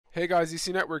Hey guys,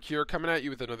 EC Network here, coming at you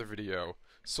with another video.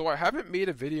 So I haven't made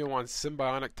a video on Sym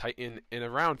Bionic Titan in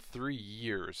around 3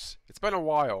 years. It's been a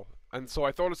while, and so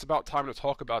I thought it's about time to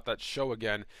talk about that show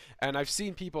again. And I've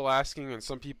seen people asking, and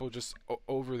some people just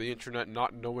over the internet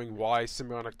not knowing why Sym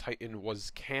Bionic Titan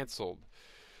was cancelled.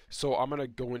 So I'm gonna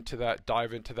go into that,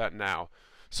 dive into that now.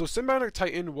 So Sym Bionic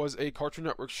Titan was a Cartoon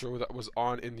Network show that was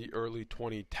on in the early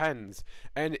 2010s,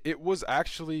 and it was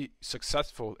actually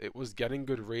successful. It was getting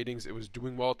good ratings, it was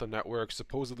doing well at the network.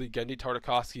 Supposedly Genndy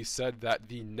Tartakovsky said that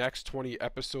the next 20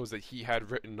 episodes that he had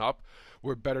written up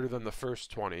were better than the first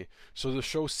 20. So the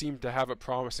show seemed to have a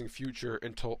promising future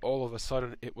until all of a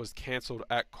sudden it was cancelled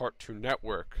at Cartoon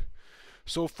Network.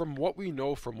 So from what we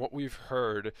know, from what we've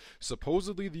heard,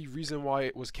 supposedly the reason why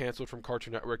it was canceled from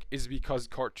Cartoon Network is because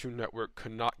Cartoon Network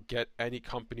could not get any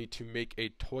company to make a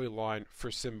toy line for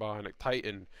Sym Bionic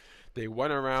Titan. They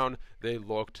went around, they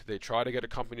looked, they tried to get a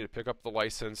company to pick up the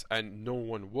license, and no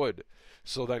one would.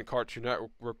 So then Cartoon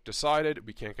Network decided,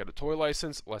 we can't get a toy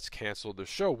license, let's cancel the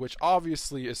show, which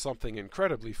obviously is something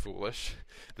incredibly foolish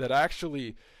that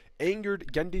actually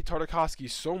angered Genndy Tartakovsky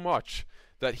so much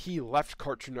that he left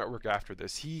Cartoon Network after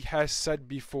this. He has said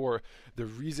before the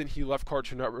reason he left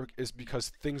Cartoon Network is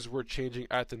because things were changing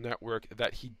at the network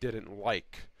that he didn't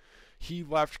like. He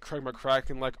left Craig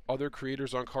McCracken, like other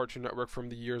creators on Cartoon Network from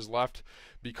the years left,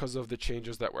 because of the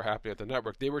changes that were happening at the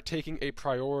network. They were taking a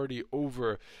priority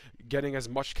over getting as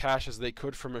much cash as they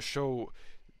could from a show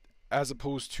as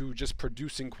opposed to just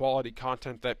producing quality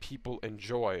content that people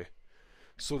enjoy.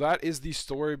 So that is the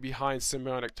story behind Sym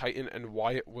Bionic Titan and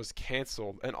why it was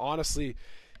cancelled. And honestly,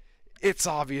 it's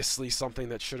obviously something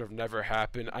that should have never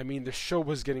happened. I mean, the show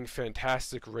was getting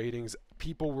fantastic ratings.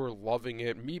 People were loving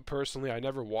it. Me personally, I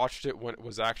never watched it when it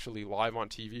was actually live on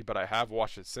TV, but I have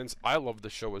watched it since. I love the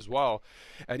show as well.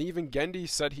 And even Genndy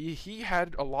said he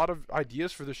had a lot of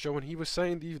ideas for the show, and he was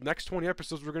saying the next 20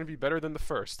 episodes were going to be better than the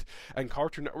first. And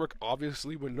Cartoon Network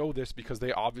obviously would know this because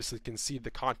they obviously can see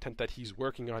the content that he's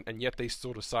working on, and yet they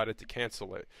still decided to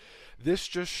cancel it. This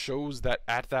just shows that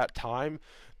at that time,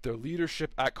 the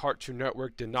leadership at Cartoon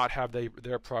Network did not have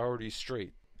their priorities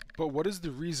straight. But what is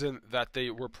the reason that they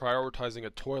were prioritizing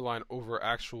a toy line over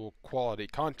actual quality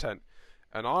content?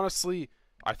 And honestly,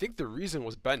 I think the reason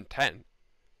was Ben 10.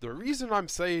 The reason I'm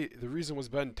saying the reason was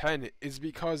Ben 10 is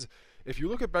because if you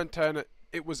look at Ben 10,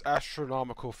 it was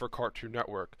astronomical for Cartoon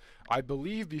Network. I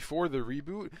believe before the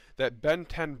reboot that Ben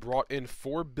 10 brought in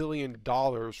 $4 billion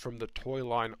from the toy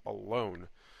line alone.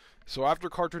 So after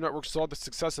Cartoon Network saw the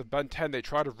success of Ben 10, they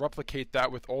tried to replicate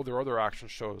that with all their other action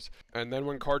shows. And then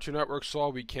when Cartoon Network saw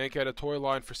we can't get a toy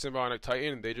line for Sym Bionic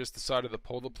Titan, they just decided to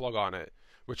pull the plug on it,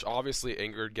 which obviously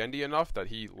angered Genndy enough that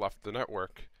he left the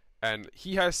network. And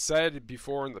he has said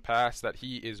before in the past that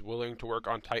he is willing to work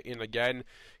on Titan again.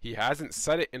 He hasn't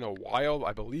said it in a while.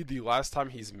 I believe the last time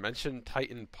he's mentioned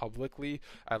Titan publicly,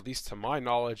 at least to my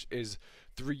knowledge, is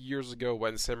 3 years ago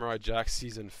when Samurai Jack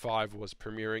Season 5 was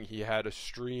premiering. He had a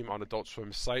stream on Adult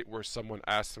Swim's site where someone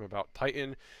asked him about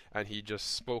Titan, and he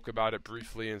just spoke about it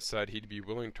briefly and said he'd be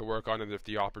willing to work on it if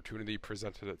the opportunity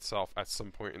presented itself at some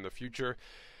point in the future.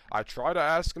 I tried to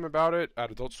ask him about it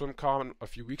at Adult Swim Con a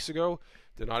few weeks ago,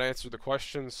 did not answer the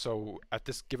question, so at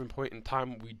this given point in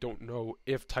time, we don't know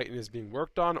if Titan is being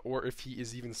worked on or if he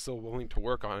is even still willing to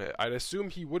work on it. I'd assume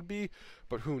he would be,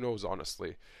 but who knows,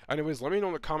 honestly. Anyways, let me know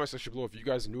in the comment section below if you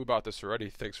guys knew about this already.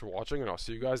 Thanks for watching, and I'll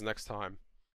see you guys next time.